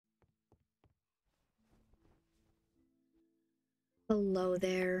Hello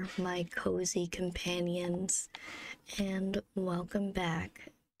there, my cozy companions, and welcome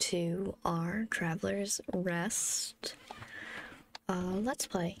back to our Traveler's Rest Let's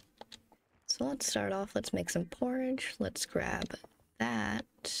Play. So let's start off, let's make some porridge, let's grab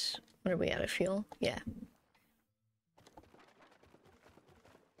that. What are we out of fuel? Yeah.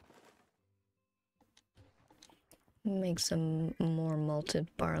 Make some more malted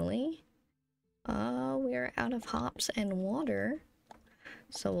barley. We are out of hops and water.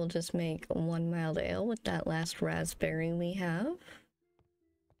 So we'll just make one mild ale with that last raspberry we have.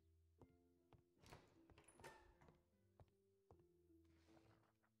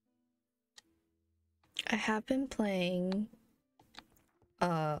 I have been playing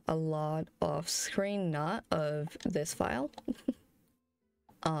a lot off screen, not of this file,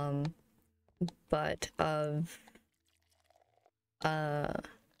 but of a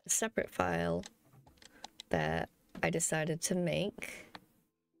separate file that I decided to make.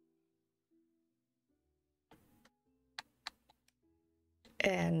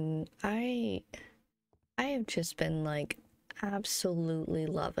 And I have just been like absolutely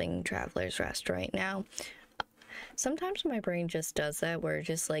loving Traveler's Rest right now. Sometimes my brain just does that where it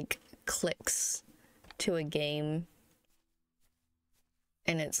just like clicks to a game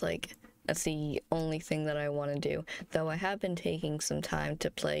and it's like that's the only thing that I want to do. Though I have been taking some time to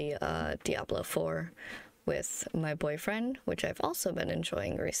play Diablo 4 with my boyfriend, which I've also been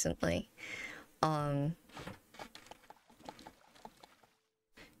enjoying recently.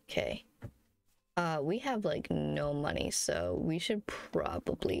 Okay. We have like no money, so we should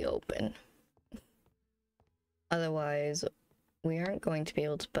probably open. Otherwise, we aren't going to be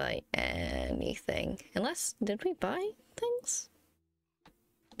able to buy anything. Unless, did we buy things?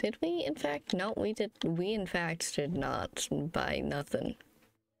 Did we, in fact? No, we did. We, in fact, did not buy nothing.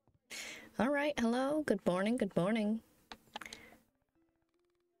 All right, hello. Good morning. Good morning.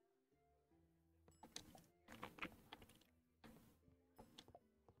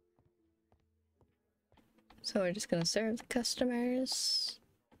 So we're just gonna serve the customers.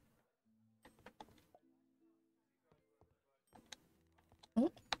 Oh.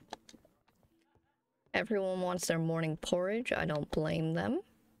 Everyone wants their morning porridge. I don't blame them.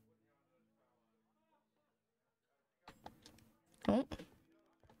 Oh.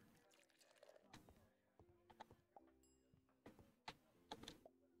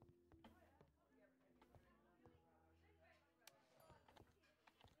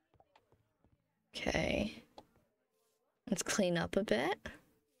 Okay. Let's clean up a bit.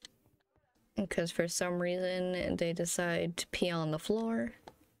 Because for some reason they decide to pee on the floor.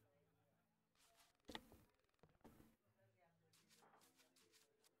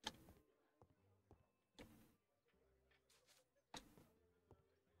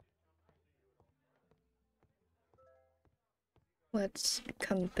 Let's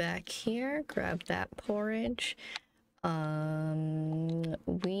come back here, grab that porridge.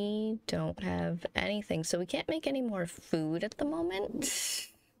 We don't have anything, so we can't make any more food at the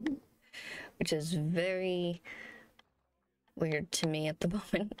moment, which is very weird to me at the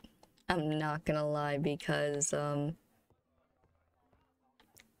moment. I'm not gonna lie, because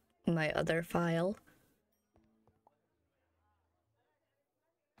my other file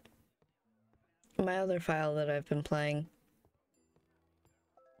that I've been playing,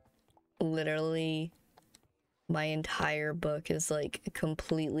 literally my entire book is like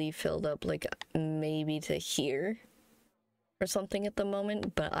completely filled up, like maybe to here or something at the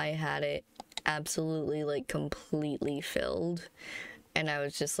moment, but I had it absolutely like completely filled and I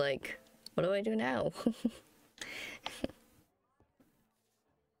was just like, what do I do now?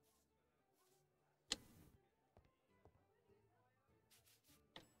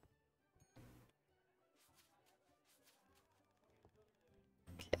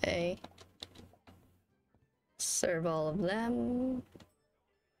 Okay. Serve all of them.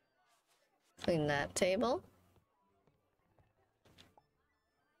 Clean that table.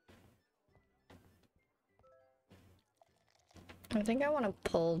 I think I want to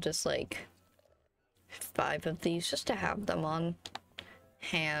pull just like 5 of these just to have them on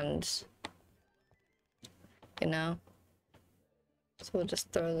hand, you know? So we'll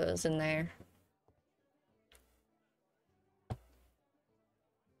just throw those in there.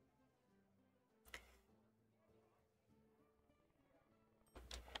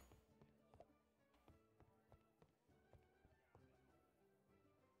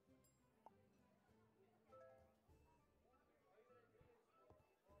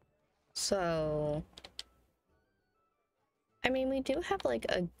 So, I mean, we do have like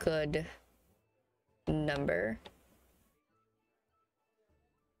a good number.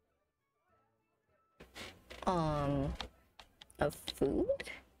 of food.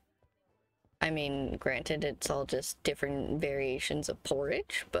 I mean, granted, it's all just different variations of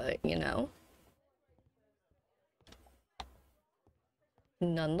porridge, but you know.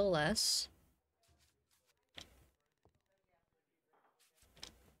 Nonetheless.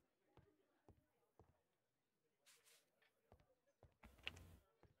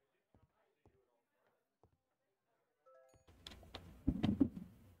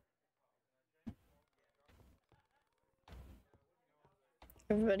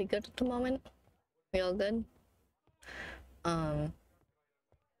 Everybody good at the moment? We all good? Okay,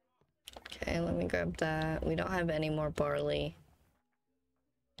 let me grab that. We don't have any more barley.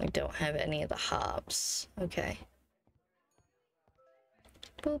 We don't have any of the hops. Okay.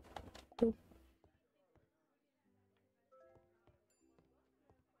 Boop, boop.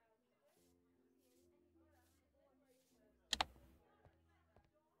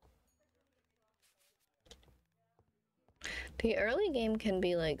 The early game can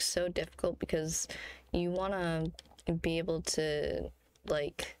be like so difficult because you want to be able to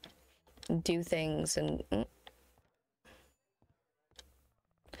like do things and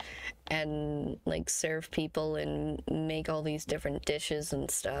like serve people and make all these different dishes and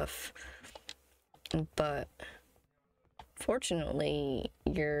stuff. But fortunately,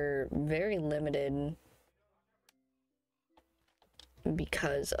 you're very limited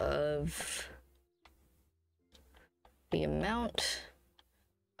because of the amount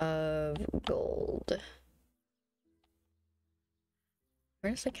of gold.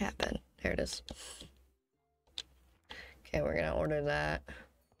 Where's the cat bed? There it is. Okay, we're gonna order that.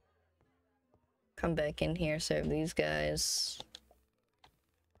 Come back in here, serve these guys.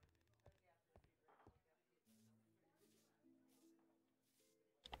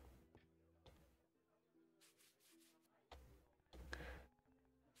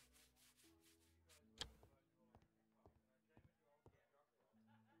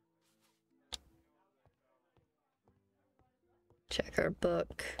 Check our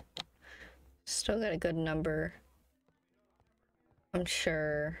book. Still got a good number. I'm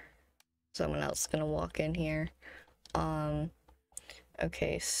sure someone else is gonna walk in here.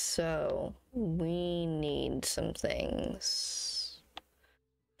 Okay, so we need some things.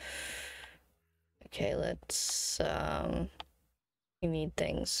 Okay, let's, we need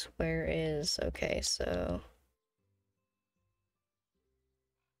things. Where is, okay, so.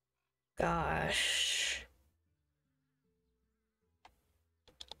 Gosh.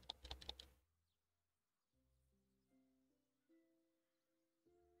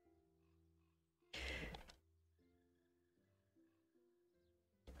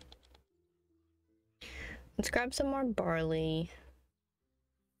 Let's grab some more barley.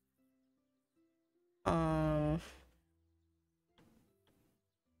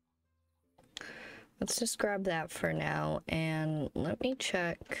 Let's just grab that for now, and let me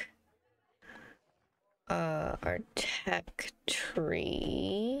check our tech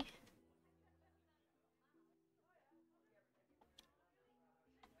tree.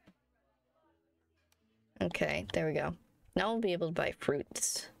 Okay, there we go. Now we'll be able to buy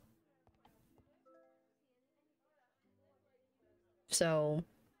fruits. So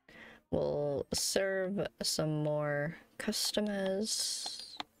we'll serve some more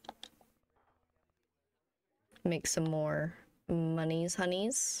customers. Make some more monies,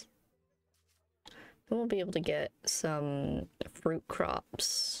 honeys. Then we'll be able to get some fruit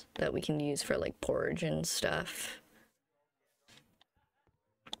crops that we can use for like porridge and stuff.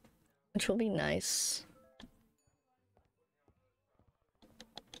 Which will be nice.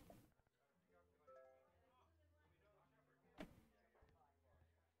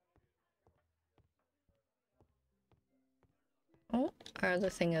 Oh, our other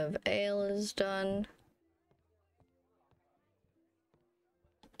thing of ale is done.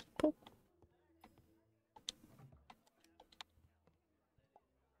 Boop.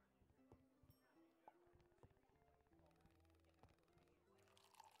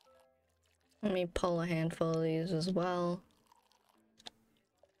 Let me pull a handful of these as well.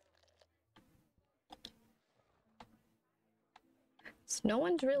 So no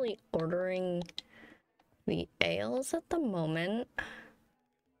one's really ordering the ales at the moment.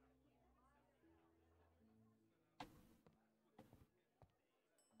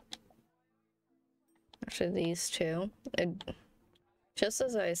 Actually, these two. Just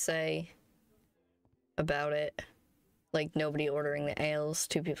as I say about it, like nobody ordering the ales,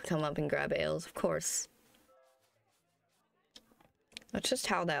 two people come up and grab ales, of course. That's just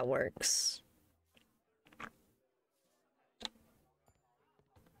how that works.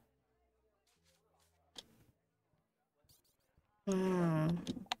 Oh,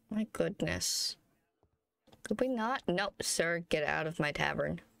 my goodness.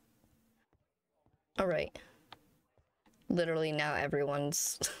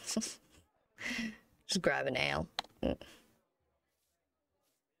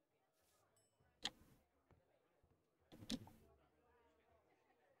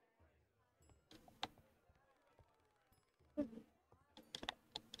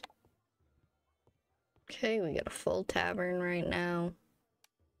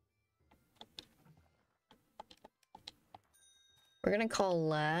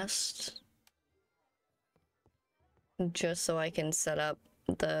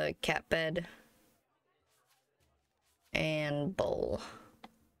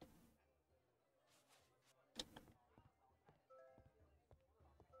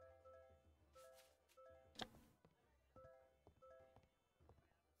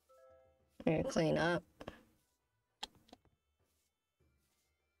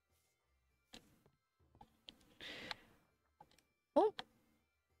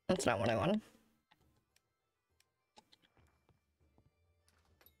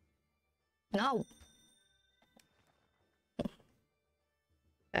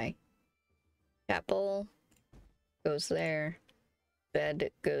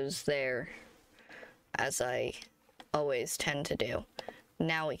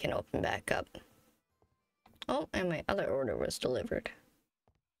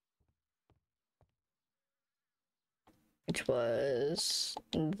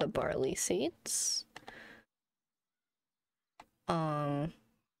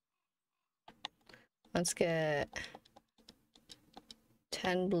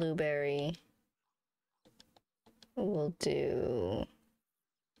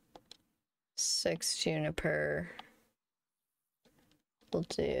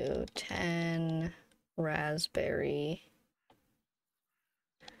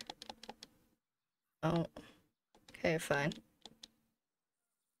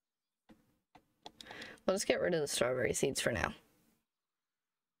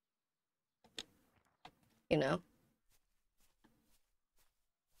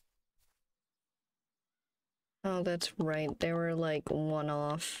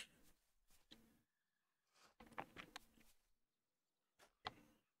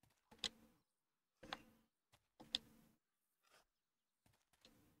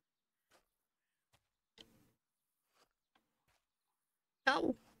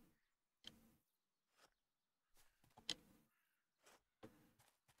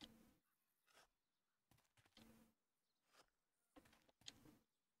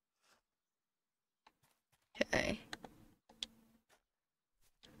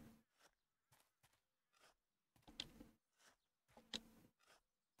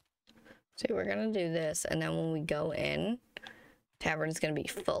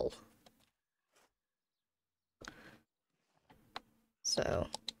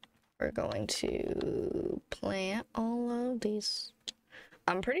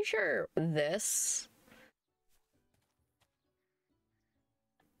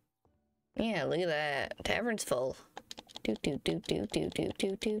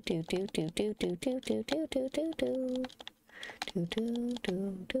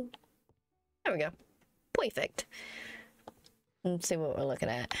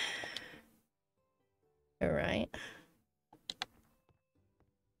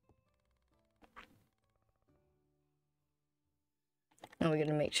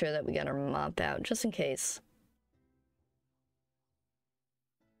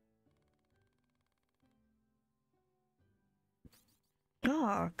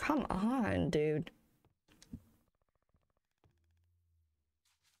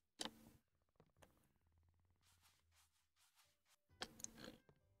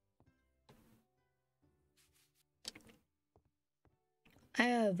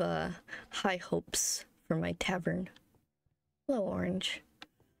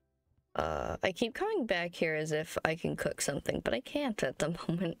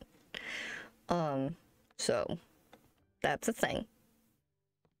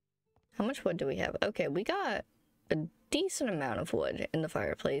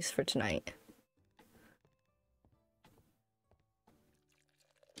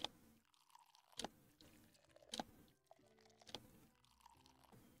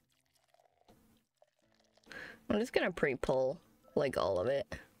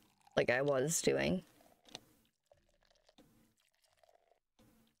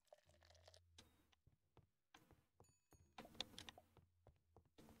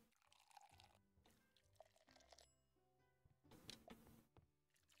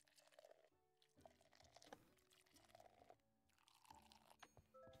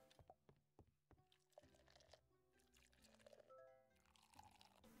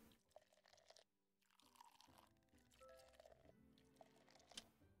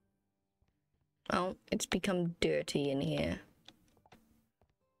 Oh, it's become dirty in here.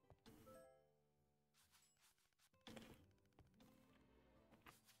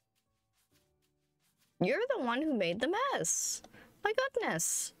 You're the one who made the mess. My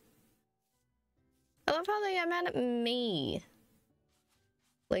goodness. I love how they got mad at me.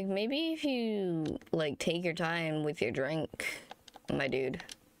 Like, maybe if you, like, take your time with your drink, my dude.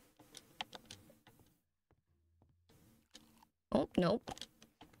 Oh, nope.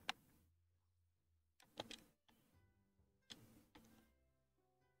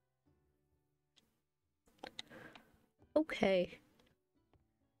 Okay.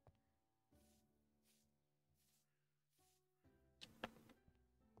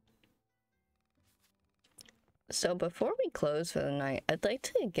 So before we close for the night, I'd like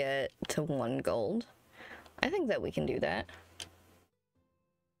to get to 1 gold. I think that we can do that.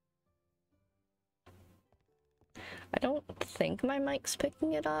 I don't think my mic's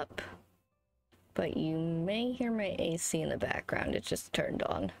picking it up, but you may hear my AC in the background. It just turned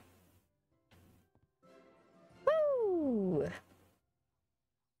on. Woo!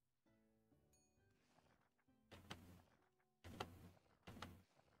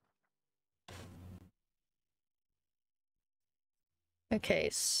 Okay,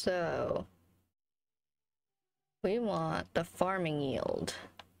 so we want the farming yield.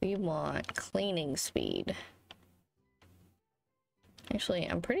 We want cleaning speed. Actually,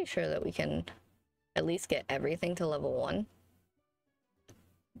 I'm pretty sure that we can at least get everything to level 1.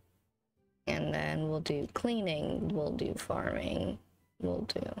 And then we'll do cleaning, we'll do farming, we'll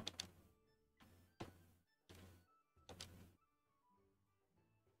do...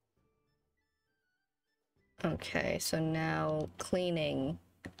 Okay, so now cleaning,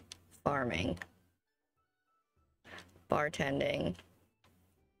 farming, bartending,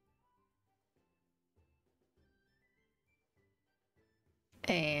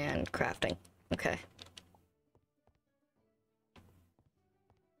 and crafting. Okay.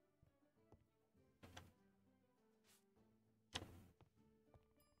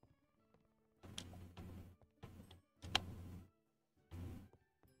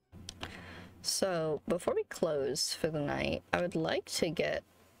 So before we close for the night, I would like to get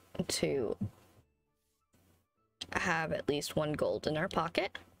to have at least 1 gold in our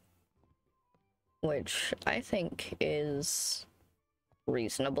pocket, which I think is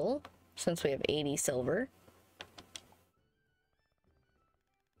reasonable since we have 80 silver.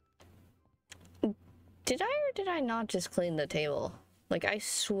 Did I or did I not just clean the table? Like, I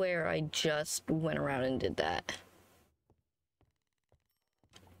swear I just went around and did that.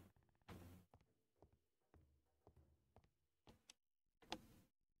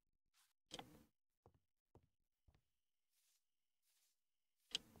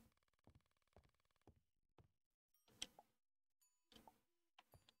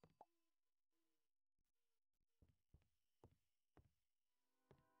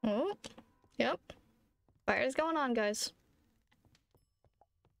 Oh, yep. Fire's going on, guys.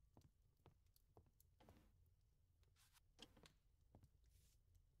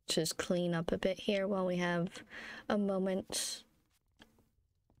 Just clean up a bit here while we have a moment.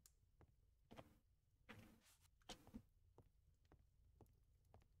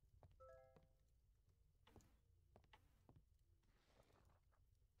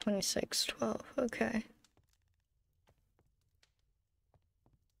 $26.12, okay.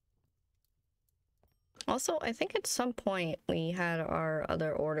 Also, I think at some point we had our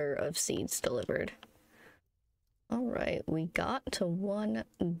other order of seeds delivered. All right, we got to 1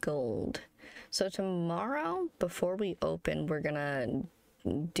 gold. So tomorrow, before we open, we're gonna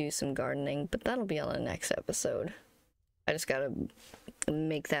do some gardening, but that'll be on the next episode. I just gotta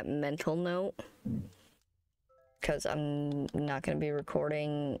make that mental note, because I'm not gonna be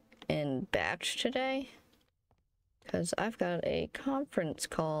recording in batch today, because I've got a conference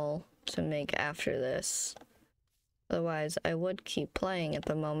call to make after this. Otherwise, I would keep playing at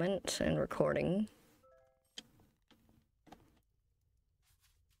the moment and recording.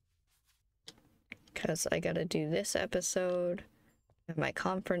 Because I gotta do this episode, have my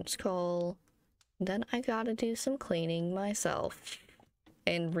conference call, then I gotta do some cleaning myself.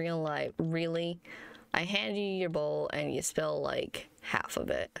 In real life, really? I hand you your bowl and you spill like half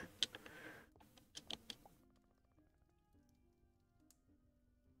of it.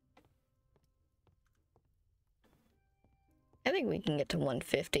 I think we can get to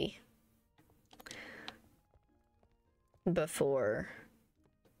 150 before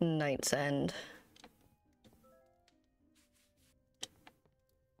night's end.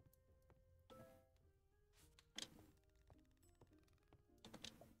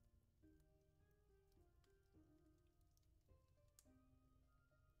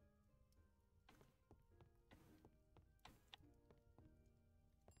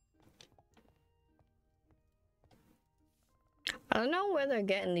 I don't know where they're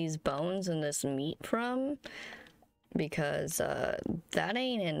getting these bones and this meat from, because that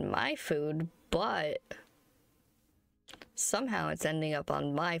ain't in my food, but somehow it's ending up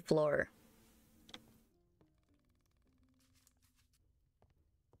on my floor.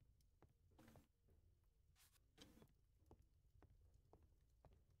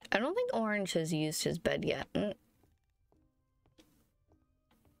 I don't think Orange has used his bed yet.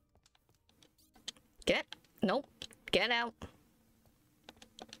 Nope, get out.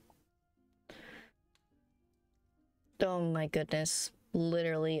 Oh my goodness,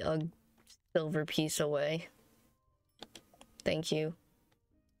 literally a silver piece away. Thank you.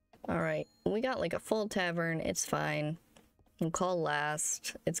 Alright, we got like a full tavern, it's fine. We'll call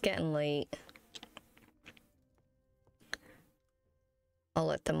last, it's getting late. I'll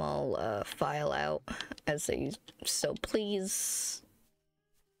let them all file out as they so please.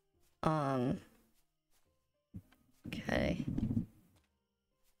 Okay.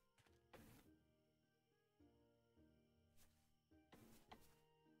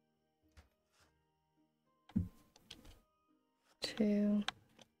 Two,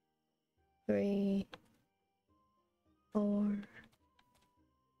 3, 4.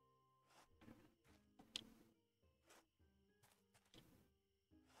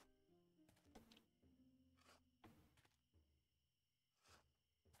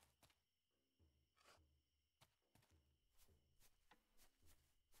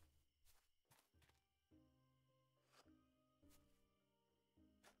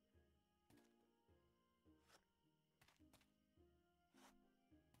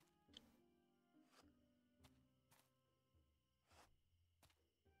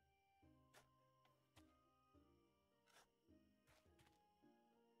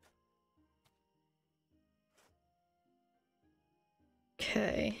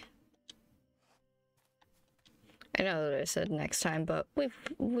 Okay. I know that I said next time, but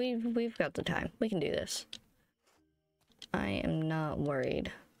we've got the time. We can do this. I am not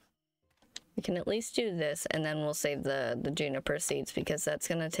worried. We can at least do this, and then we'll save the juniper seeds, because that's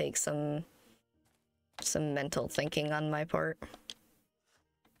gonna take some mental thinking on my part.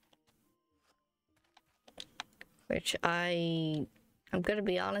 Which I'm gonna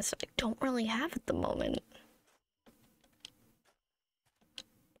be honest, I don't really have at the moment.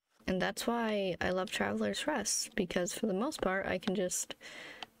 And that's why I love Traveler's Rest, because for the most part, I can just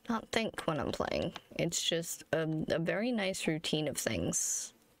not think when I'm playing. It's just a very nice routine of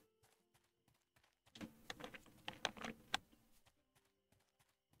things.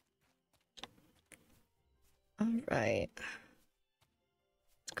 Alright.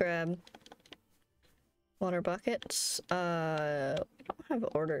 Let's grab water buckets. We don't have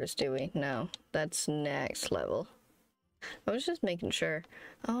orders, do we? No, that's next level. I was just making sure.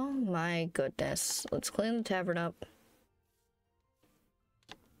 Oh my goodness. Let's clean the tavern up.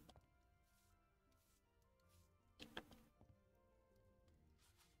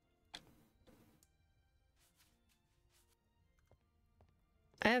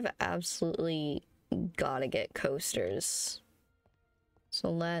 I have absolutely gotta get coasters.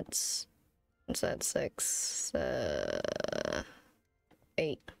 So what's that, 6?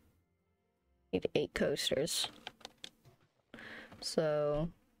 8. Need 8 coasters. So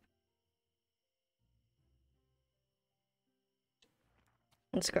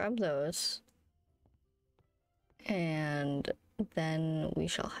let's grab those, and then we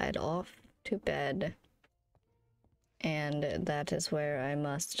shall head off to bed, and that is where I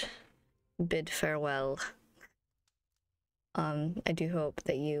must bid farewell. I do hope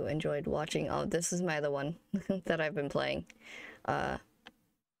that you enjoyed watching. Oh, this is my other one that I've been playing, but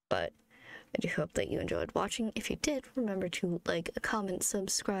I do hope that you enjoyed watching. If you did, remember to like, comment,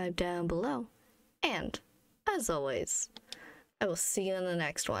 subscribe down below. And, as always, I will see you in the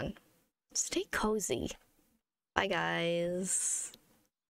next one. Stay cozy. Bye, guys.